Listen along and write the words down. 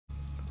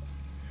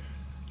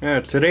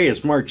Today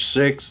is March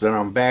 6th and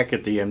I'm back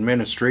at the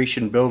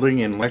administration building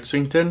in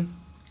Lexington,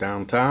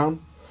 downtown.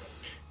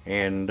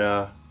 And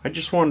I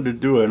just wanted to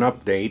do an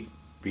update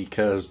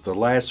because the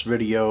last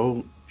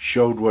video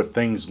showed what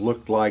things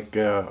looked like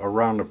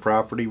around the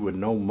property with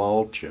no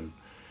mulch and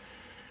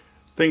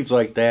things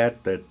like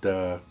that.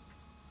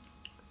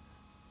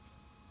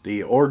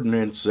 The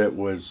ordinance that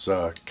was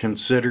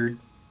considered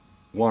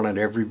wanted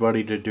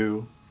everybody to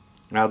do.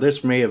 Now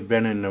this may have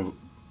been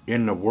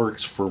in the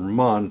works for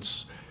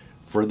months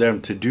for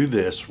them to do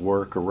this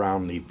work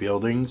around the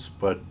buildings,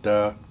 but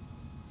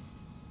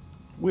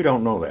we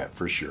don't know that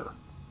for sure.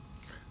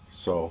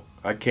 So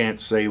I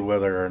can't say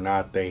whether or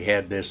not they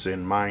had this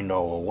in mind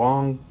all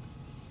along,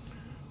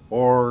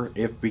 or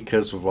if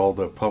because of all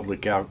the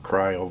public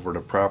outcry over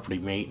the property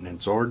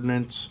maintenance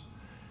ordinance,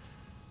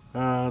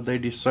 they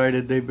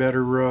decided they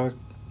better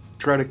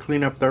try to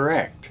clean up their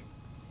act.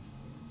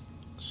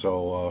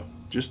 So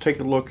just take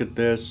a look at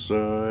this.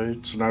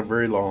 It's not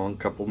very long,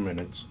 couple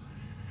minutes.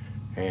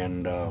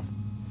 And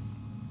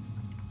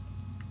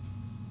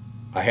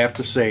I have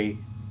to say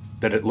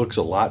that it looks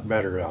a lot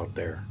better out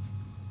there.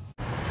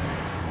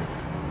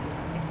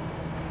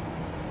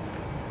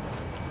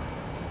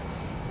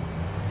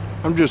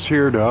 I'm just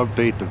here to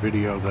update the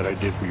video that I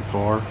did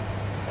before,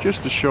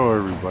 just to show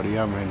everybody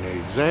I'm in the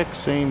exact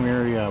same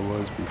area I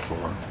was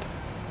before.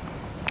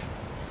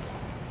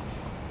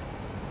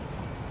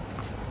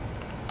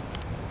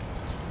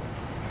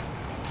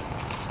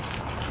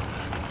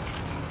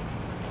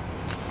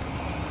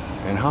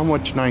 And how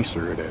much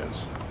nicer it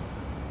is.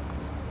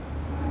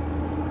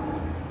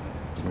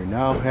 We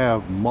now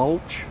have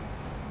mulch.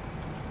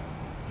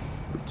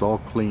 It's all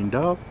cleaned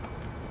up.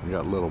 We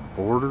got little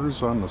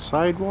borders on the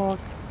sidewalk.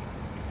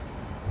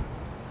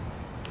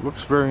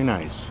 Looks very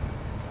nice.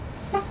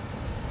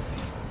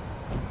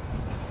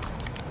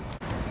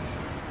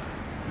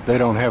 They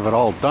don't have it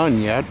all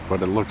done yet,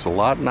 but it looks a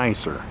lot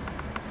nicer.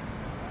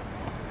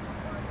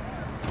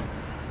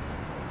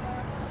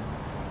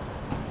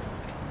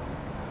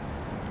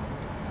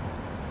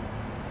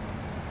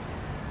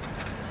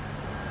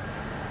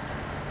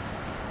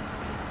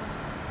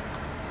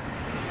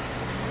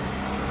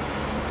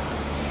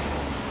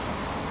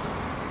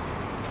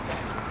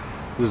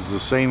 This is the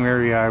same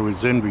area I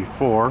was in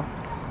before.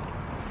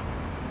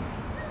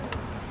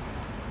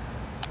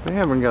 They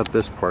haven't got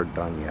this part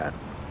done yet,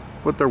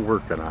 but they're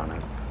working on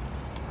it.